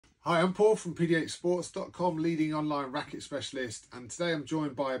Hi, I'm Paul from pd8sports.com, leading online racket specialist, and today I'm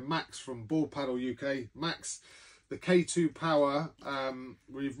joined by Max from Bullpadel UK. Max, the K2 Power,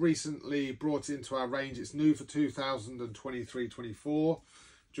 we've recently brought it into our range. It's new for 2023-24.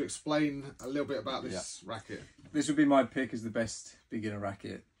 Do you explain a little bit about this racket? This would be my pick as the best beginner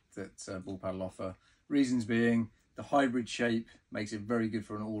racket that Bullpadel offer. Reasons being, the hybrid shape makes it very good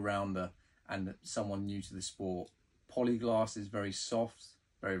for an all-rounder and someone new to the sport. Polyglass is very soft,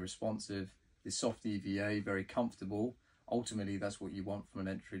 very responsive. The soft EVA, very comfortable. Ultimately, that's what you want from an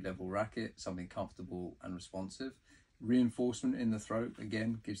entry-level racket, something comfortable and responsive. Reinforcement in the throat,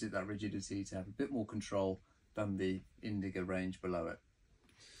 again, gives it that rigidity to have a bit more control than the Indigo range below it.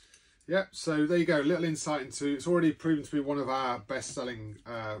 Yeah, so there you go, a little insight into, it's already proven to be one of our best-selling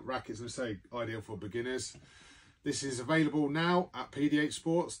rackets, and say ideal for beginners. This is available now at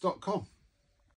pd8sports.com.